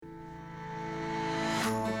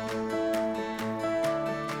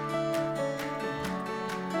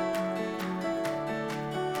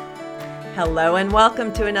Hello and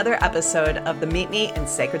welcome to another episode of the Meet Me in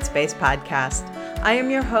Sacred Space podcast. I am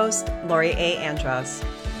your host, Lori A. Andros.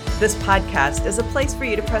 This podcast is a place for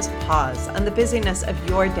you to press pause on the busyness of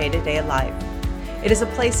your day-to-day life. It is a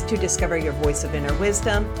place to discover your voice of inner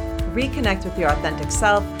wisdom, reconnect with your authentic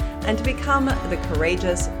self, and to become the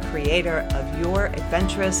courageous creator of your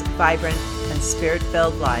adventurous, vibrant, and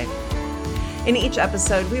spirit-filled life. In each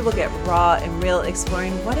episode, we will get raw and real,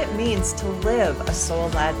 exploring what it means to live a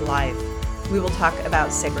soul-led life. We will talk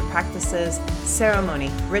about sacred practices,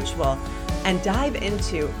 ceremony, ritual, and dive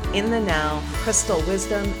into in the now, crystal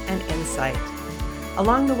wisdom and insight.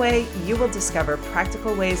 Along the way, you will discover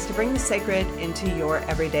practical ways to bring the sacred into your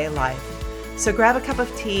everyday life. So grab a cup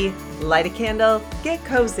of tea, light a candle, get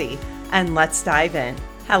cozy, and let's dive in.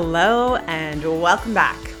 Hello and welcome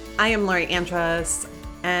back. I am Lori Andros,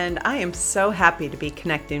 and I am so happy to be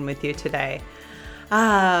connecting with you today.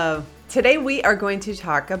 Today we are going to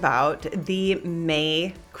talk about the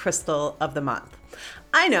May crystal of the month.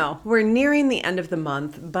 I know we're nearing the end of the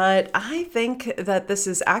month, but I think that this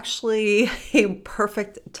is actually a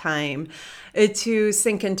perfect time to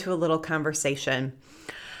sink into a little conversation.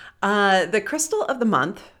 The crystal of the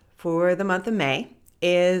month for the month of May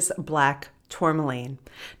is black tourmaline.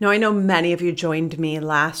 Now, I know many of you joined me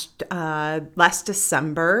last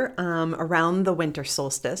December around the winter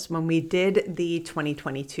solstice when we did the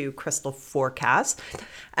 2022 crystal forecast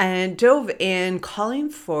and dove in calling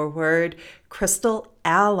forward crystal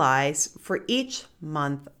allies for each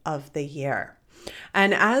month of the year.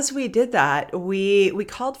 And as we did that, we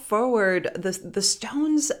called forward the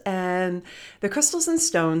stones and the crystals and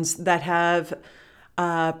stones that have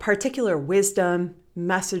particular wisdom,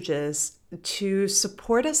 messages to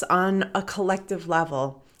support us on a collective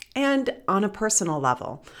level and on a personal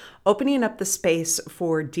level, opening up the space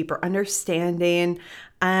for deeper understanding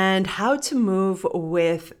and how to move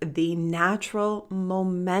with the natural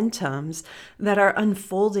momentums that are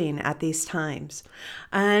unfolding at these times.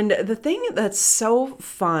 And the thing that's so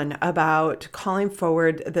fun about calling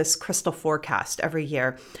forward this crystal forecast every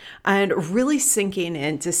year and really sinking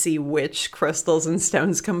in to see which crystals and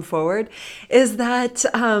stones come forward is that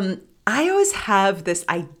I always have this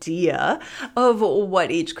idea of what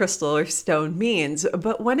each crystal or stone means,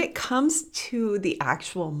 but when it comes to the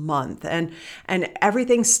actual month and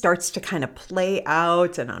everything starts to kind of play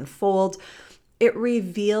out and unfold, it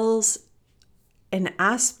reveals an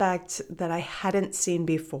aspect that I hadn't seen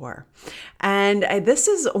before. And this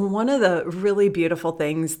is one of the really beautiful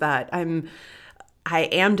things that I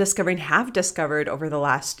am discovering, have discovered over the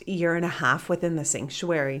last year and a half within the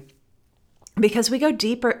sanctuary. Because we go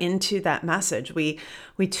deeper into that message, we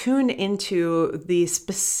tune into the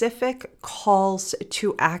specific calls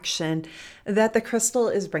to action that the crystal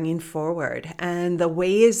is bringing forward and the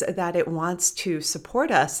ways that it wants to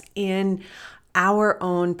support us in our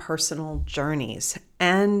own personal journeys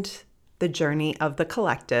and the journey of the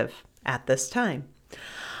collective at this time.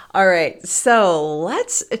 All right, so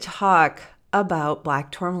let's talk about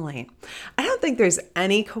black tourmaline. I don't think there's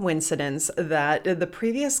any coincidence that the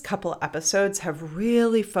previous couple episodes have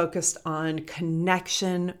really focused on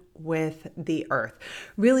connection with the earth,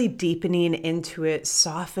 really deepening into it,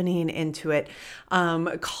 softening into it,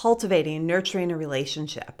 cultivating, nurturing a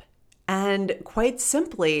relationship. And quite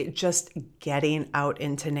simply, just getting out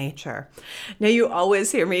into nature. Now, you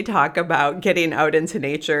always hear me talk about getting out into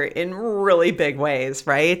nature in really big ways,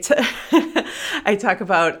 right? I talk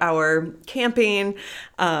about our camping,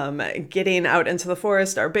 getting out into the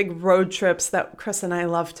forest, our big road trips that Chris and I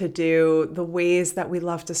love to do, the ways that we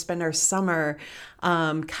love to spend our summer,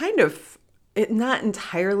 not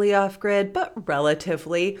entirely off grid, but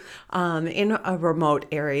relatively in a remote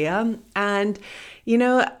area. And,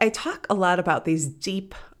 I talk a lot about these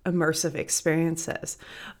deep immersive experiences.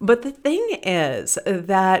 But the thing is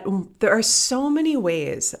that there are so many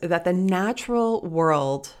ways that the natural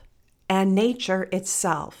world and nature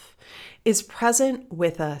itself is present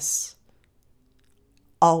with us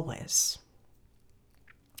always.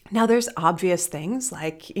 Now, there's obvious things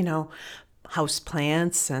like, house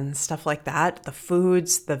plants and stuff like that, the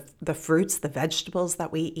foods, the fruits, the vegetables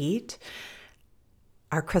that we eat,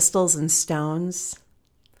 our crystals and stones.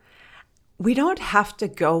 We don't have to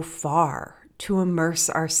go far to immerse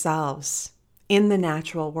ourselves in the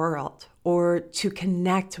natural world or to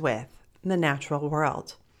connect with the natural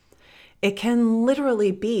world. It can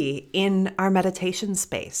literally be in our meditation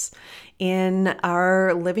space, in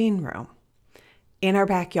our living room, in our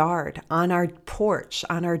backyard, on our porch,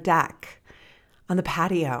 on our deck, on the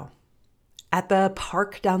patio, at the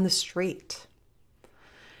park down the street.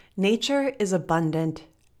 Nature is abundant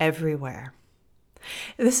everywhere.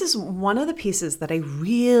 This is one of the pieces that I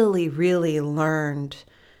really, really learned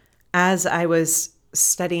as I was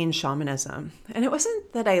studying shamanism. And it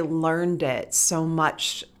wasn't that I learned it so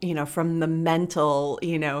much, from the mental,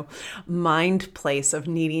 mind place of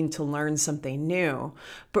needing to learn something new,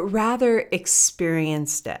 but rather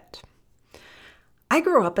experienced it. I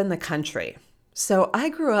grew up in the country. So I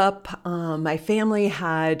grew up, my family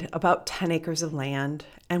had about 10 acres of land,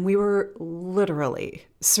 and we were literally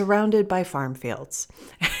surrounded by farm fields.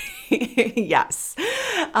 Yes.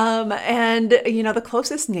 And the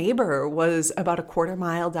closest neighbor was about a quarter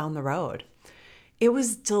mile down the road. It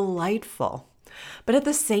was delightful. But at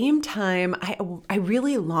the same time, I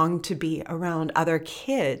really longed to be around other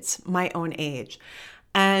kids my own age.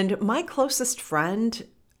 And my closest friend,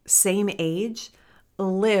 same age,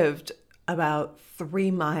 lived about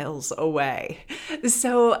 3 miles away.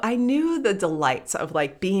 So I knew the delights of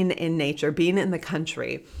being in nature, being in the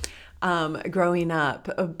country, growing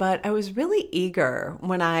up. But I was really eager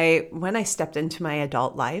when I stepped into my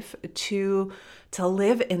adult life to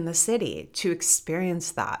live in the city, to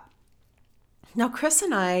experience that. Now, Chris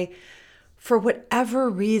and I, for whatever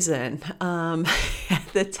reason, at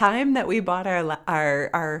the time that we bought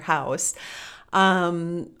our house,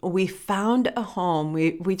 we found a home.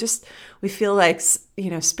 We feel like,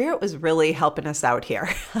 Spirit was really helping us out here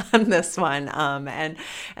on this one. And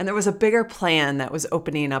there was a bigger plan that was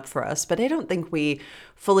opening up for us, but I don't think we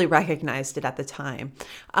fully recognized it at the time.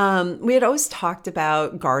 We had always talked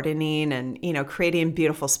about gardening and, creating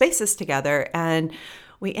beautiful spaces together. And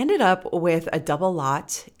we ended up with a double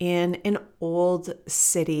lot in an old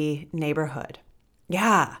city neighborhood.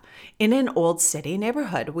 Yeah, in an old city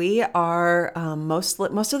neighborhood. We are, most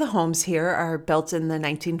of the homes here are built in the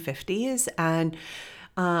 1950s, and,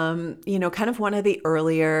 kind of one of the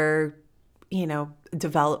earlier,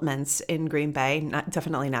 developments in Green Bay.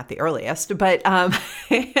 Definitely not the earliest, but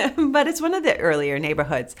but it's one of the earlier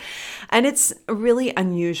neighborhoods. And it's really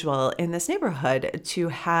unusual in this neighborhood to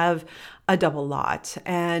have a double lot.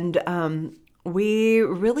 And we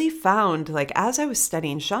really found, as I was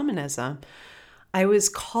studying shamanism, I was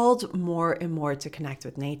called more and more to connect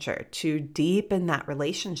with nature, to deepen that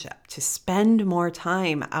relationship, to spend more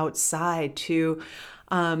time outside, to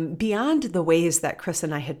beyond the ways that Chris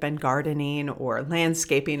and I had been gardening or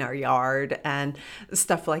landscaping our yard and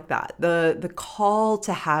stuff like that. The call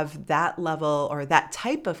to have that level or that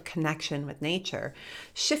type of connection with nature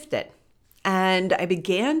shifted. And I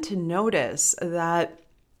began to notice that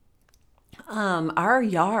our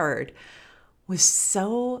yard was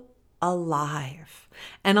so alive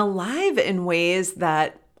in ways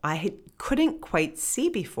that I couldn't quite see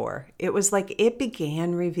before. It was like it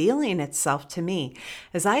began revealing itself to me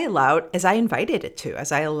as I invited it to,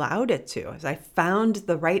 as I allowed it to, as I found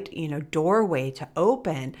the right, doorway to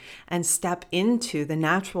open and step into the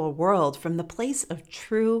natural world from the place of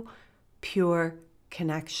true, pure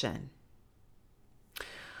connection.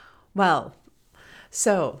 Well,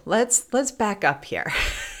 so let's back up here.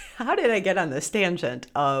 How did I get on this tangent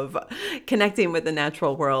of connecting with the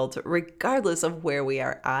natural world, regardless of where we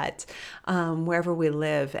are at, wherever we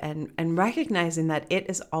live, and recognizing that it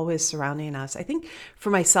is always surrounding us? I think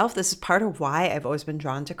for myself, this is part of why I've always been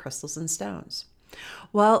drawn to crystals and stones.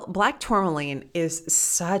 Well, black tourmaline is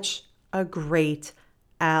such a great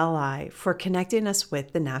ally for connecting us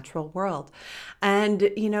with the natural world. And,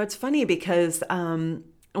 it's funny because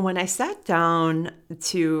when I sat down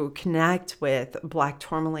to connect with black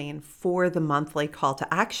tourmaline for the monthly call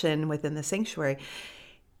to action within the sanctuary,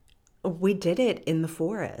 we did it in the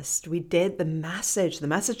forest. We did the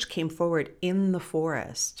message came forward in the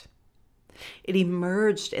forest. It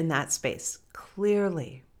emerged in that space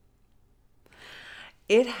clearly.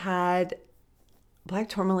 Black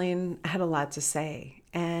tourmaline had a lot to say.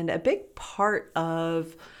 And a big part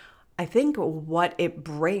of, I think, what it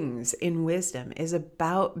brings in wisdom is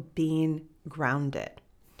about being grounded.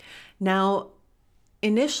 Now,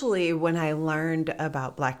 initially, when I learned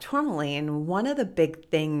about black tourmaline, one of the big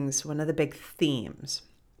themes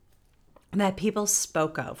that people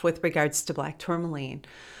spoke of with regards to black tourmaline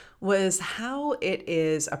was how it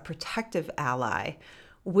is a protective ally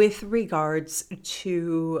with regards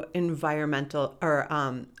to environmental or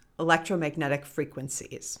electromagnetic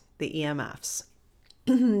frequencies, the EMFs.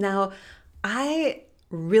 Now, I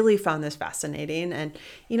really found this fascinating. And,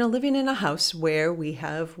 living in a house where we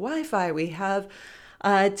have Wi-Fi, we have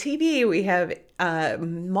TV, we have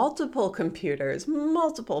multiple computers,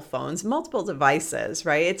 multiple phones, multiple devices,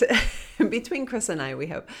 right? Between Chris and I, we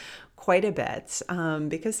have quite a bit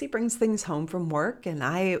because he brings things home from work and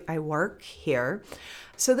I work here.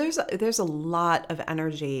 So there's a lot of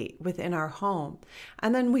energy within our home.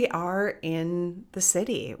 And then we are in the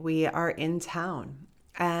city, we are in town.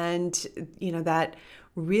 And, that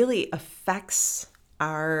really affects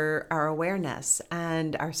our awareness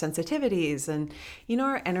and our sensitivities and,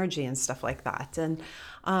 our energy and stuff like that. And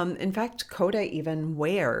in fact, Coda even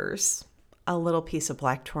wears a little piece of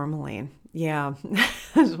black tourmaline. Yeah,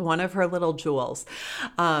 it's one of her little jewels.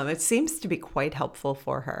 It seems to be quite helpful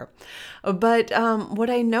for her. But what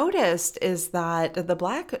I noticed is that the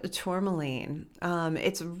black tourmaline,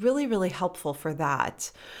 it's really, really helpful for that.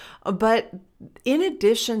 But in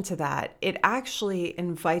addition to that, it actually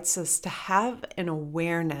invites us to have an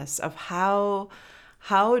awareness of how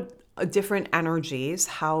different energies,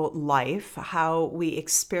 how we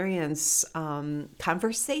experience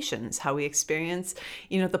conversations, how we experience,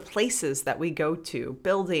 the places that we go to,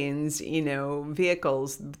 buildings,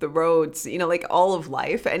 vehicles, the roads, like all of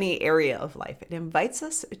life, any area of life. It invites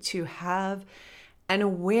us to have an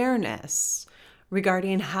awareness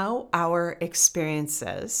regarding how our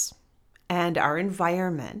experiences and our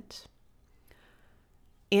environment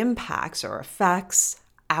impacts or affects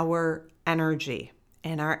our energy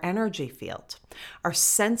and our energy field, our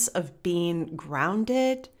sense of being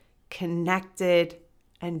grounded, connected,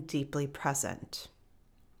 and deeply present.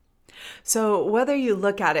 So whether you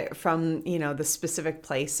look at it from, the specific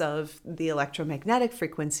place of the electromagnetic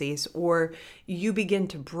frequencies, or you begin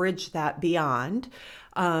to bridge that beyond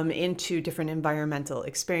into different environmental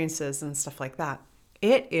experiences and stuff like that,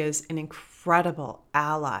 it is an incredible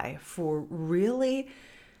ally for really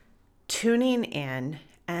tuning in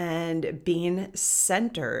and being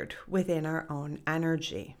centered within our own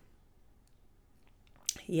energy.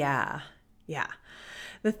 Yeah.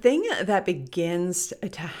 The thing that begins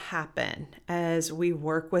to happen as we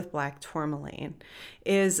work with black tourmaline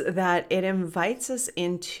is that it invites us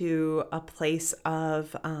into a place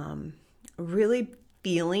of really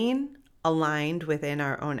feeling aligned within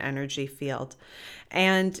our own energy field.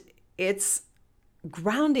 And it's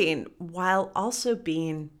grounding while also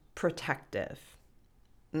being protective.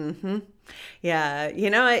 Yeah,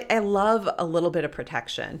 I love a little bit of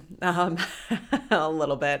protection, a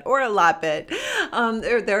little bit or a lot bit.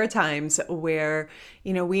 There are times where,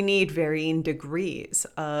 we need varying degrees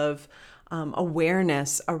of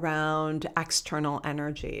awareness around external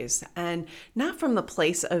energies, and not from the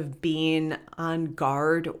place of being on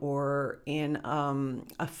guard or in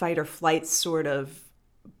a fight or flight sort of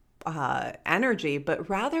energy, but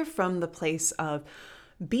rather from the place of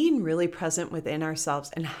being really present within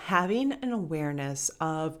ourselves and having an awareness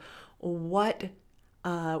of what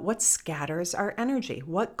scatters our energy,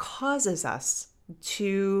 what causes us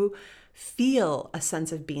to feel a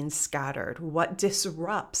sense of being scattered, what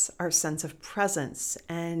disrupts our sense of presence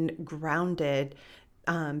and grounded,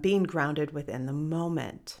 being grounded within the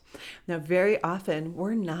moment. Now, very often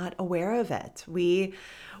we're not aware of it.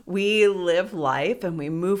 We live life and we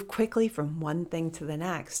move quickly from one thing to the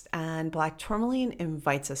next. And black tourmaline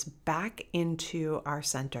invites us back into our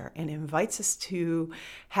center and invites us to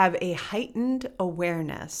have a heightened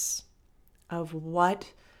awareness of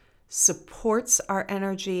what supports our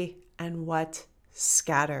energy and what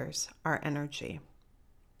scatters our energy.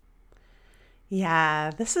 Yeah,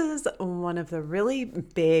 this is one of the really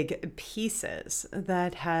big pieces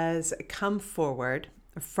that has come forward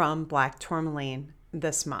from black tourmaline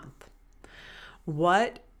this month.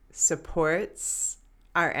 What supports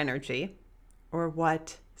our energy or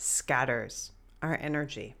what scatters our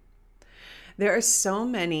energy? There are so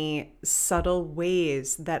many subtle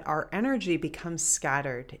ways that our energy becomes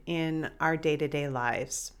scattered in our day-to-day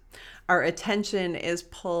lives. Our attention is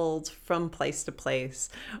pulled from place to place.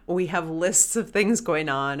 We have lists of things going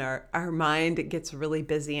on. Our mind gets really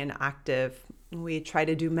busy and active. We try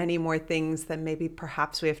to do many more things than maybe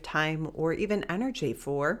perhaps we have time or even energy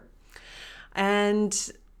for. And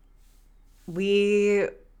in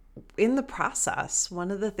the process,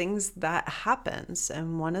 one of the things that happens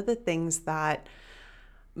and one of the things that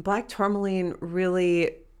black tourmaline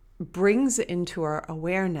really brings into our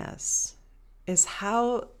awareness is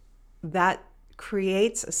how that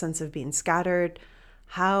creates a sense of being scattered,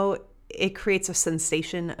 how it creates a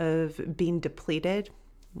sensation of being depleted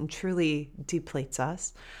and truly depletes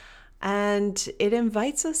us. And it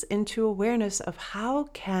invites us into awareness of how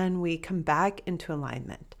can we come back into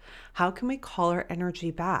alignment? How can we call our energy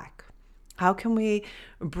back? How can we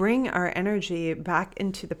bring our energy back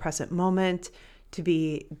into the present moment to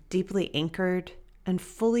be deeply anchored and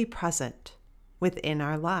fully present within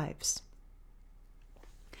our lives?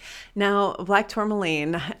 Now, black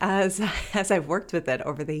tourmaline, as I've worked with it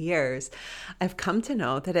over the years, I've come to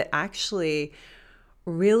know that it actually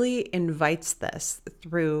really invites this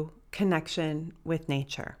through connection with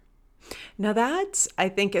nature. Now that I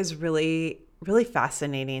think is really, really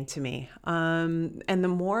fascinating to me. And the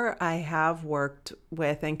more I have worked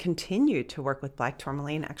with and continue to work with black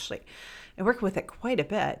tourmaline, actually, I work with it quite a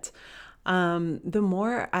bit. The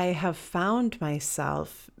more I have found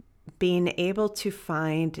myself being able to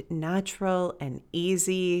find natural and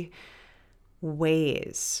easy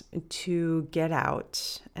ways to get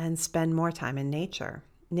out and spend more time in nature.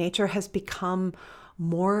 Nature has become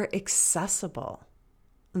more accessible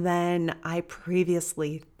than I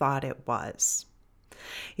previously thought it was.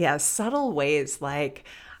 Yeah, subtle ways like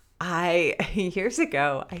years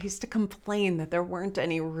ago, I used to complain that there weren't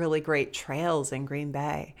any really great trails in Green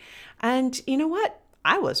Bay. And you know what?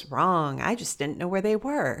 I was wrong. I just didn't know where they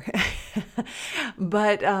were.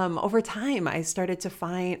 But over time, I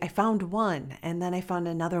found one, and then I found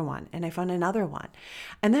another one, and I found another one.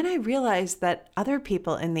 And then I realized that other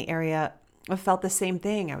people in the area felt the same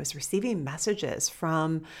thing. I was receiving messages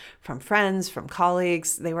from friends, from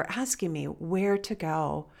colleagues. They were asking me where to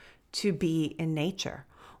go to be in nature.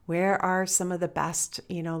 Where are some of the best,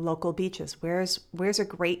 local beaches? Where's a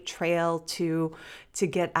great trail to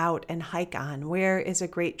get out and hike on? Where is a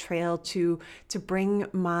great trail to bring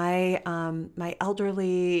my my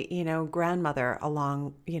elderly, grandmother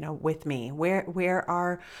along, with me? Where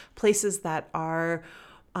are places that are,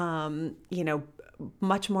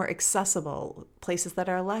 much more accessible, places that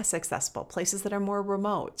are less accessible, places that are more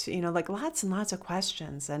remote, like lots and lots of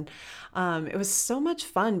questions. And it was so much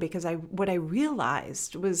fun because what I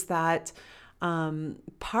realized was that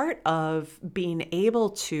part of being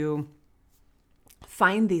able to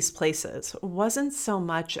find these places wasn't so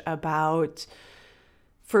much about,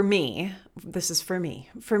 for me,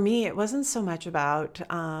 it wasn't so much about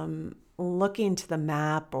looking to the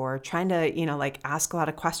map or trying to, ask a lot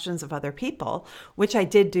of questions of other people, which I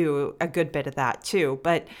did do a good bit of that too.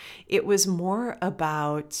 But it was more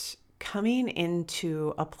about coming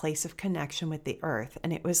into a place of connection with the earth.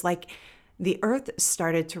 And it was like the earth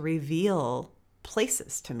started to reveal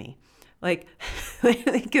places to me. Like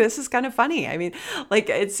this is kind of funny. I mean,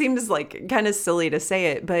 it seems like kind of silly to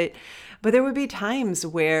say it, but there would be times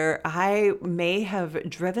where I may have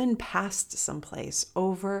driven past someplace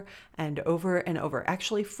over and over and over,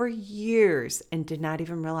 actually for years, and did not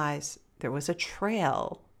even realize there was a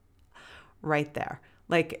trail right there.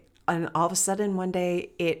 And all of a sudden one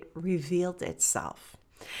day it revealed itself.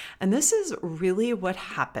 And this is really what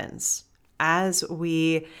happens as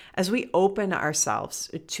we open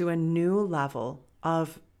ourselves to a new level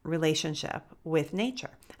of relationship with nature,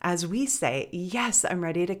 as we say, yes, I'm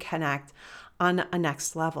ready to connect on a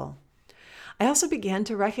next level. I also began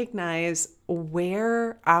to recognize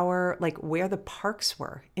where the parks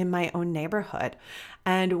were in my own neighborhood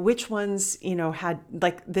and which ones, had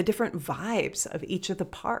the different vibes of each of the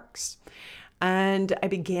parks. And I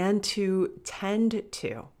began to attend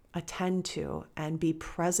to and be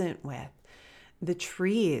present with the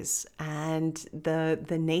trees and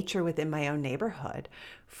the nature within my own neighborhood,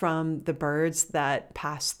 from the birds that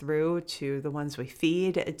pass through to the ones we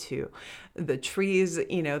feed to the trees,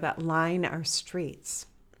 that line our streets.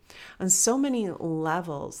 On so many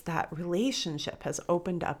levels, that relationship has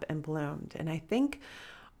opened up and bloomed. And I think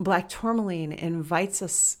black tourmaline invites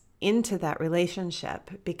us into that relationship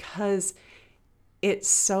because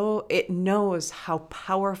it knows how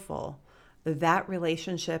powerful that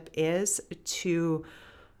relationship is to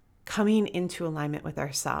coming into alignment with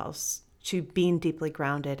ourselves, to being deeply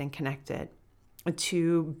grounded and connected,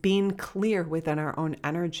 to being clear within our own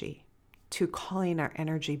energy, to calling our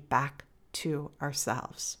energy back to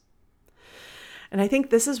ourselves. And I think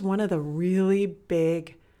this is one of the really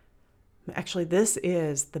big, actually, this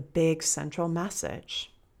is the big central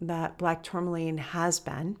message that black tourmaline has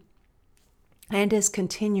been and is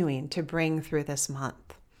continuing to bring through this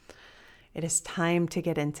month. It is time to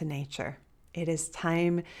get into nature. It is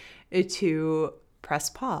time to press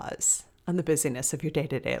pause on the busyness of your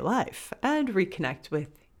day-to-day life and reconnect with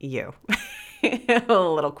you. A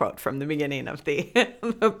little quote from the beginning of the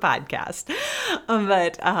podcast.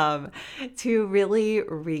 But to really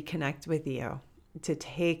reconnect with you, to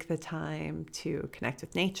take the time to connect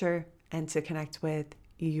with nature and to connect with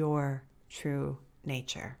your true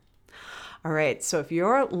nature. All right, so if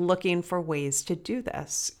you're looking for ways to do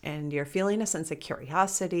this and you're feeling a sense of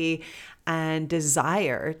curiosity and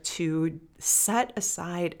desire to set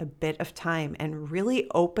aside a bit of time and really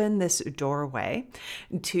open this doorway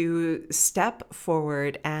to step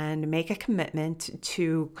forward and make a commitment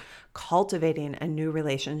to cultivating a new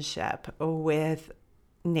relationship with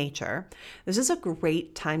nature, this is a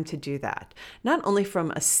great time to do that. Not only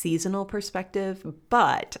from a seasonal perspective,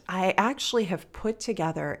 but I actually have put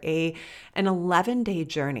together an 11-day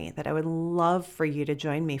journey that I would love for you to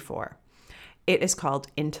join me for. It is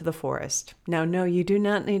called Into the Forest. Now, no, you do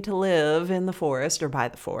not need to live in the forest or by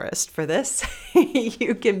the forest for this.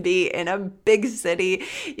 You can be in a big city.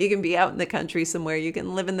 You can be out in the country somewhere. You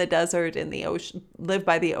can live in the desert, in the ocean, live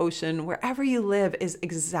by the ocean. Wherever you live is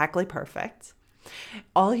exactly perfect.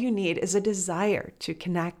 All you need is a desire to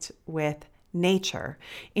connect with nature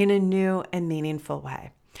in a new and meaningful way.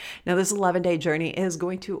 Now, this 11-day journey is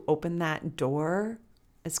going to open that door.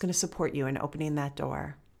 It's going to support you in opening that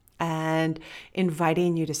door and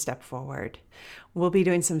inviting you to step forward. We'll be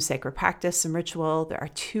doing some sacred practice, some ritual. There are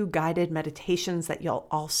 2 guided meditations that you'll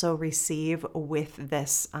also receive with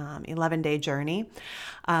this 11-day journey.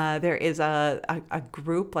 There is a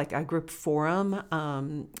group, like a group forum.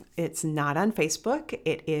 It's not on Facebook.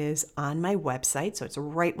 It is on my website. So it's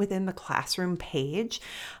right within the classroom page,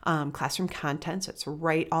 classroom content. So it's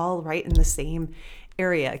all right in the same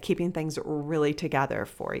area, keeping things really together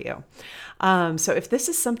for you. So if this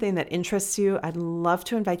is something that interests you, I'd love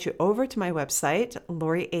to invite you over to my website,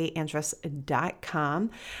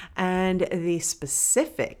 loriaandress.com. And the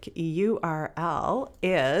specific URL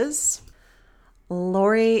is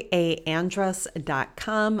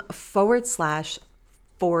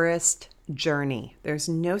loriaandress.com/forest journey. There's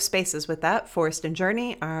no spaces with that. Forest and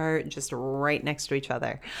journey are just right next to each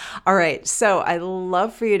other. All right. So I'd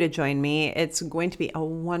love for you to join me. It's going to be a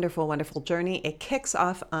wonderful, wonderful journey. It kicks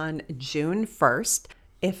off on June 1st.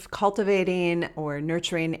 If cultivating or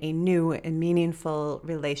nurturing a new and meaningful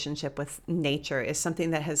relationship with nature is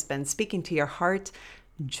something that has been speaking to your heart,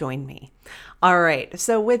 join me. All right.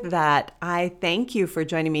 So with that, I thank you for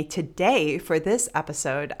joining me today for this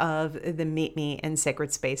episode of the Meet Me in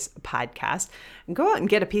Sacred Space podcast. Go out and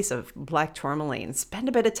get a piece of black tourmaline. Spend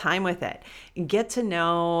a bit of time with it. Get to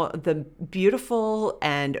know the beautiful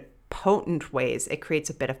and potent ways it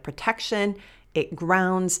creates a bit of protection. It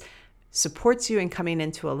grounds, supports you in coming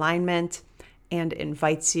into alignment, and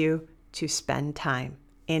invites you to spend time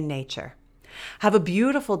in nature. Have a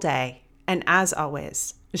beautiful day. And as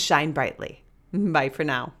always, shine brightly. Bye for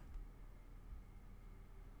now.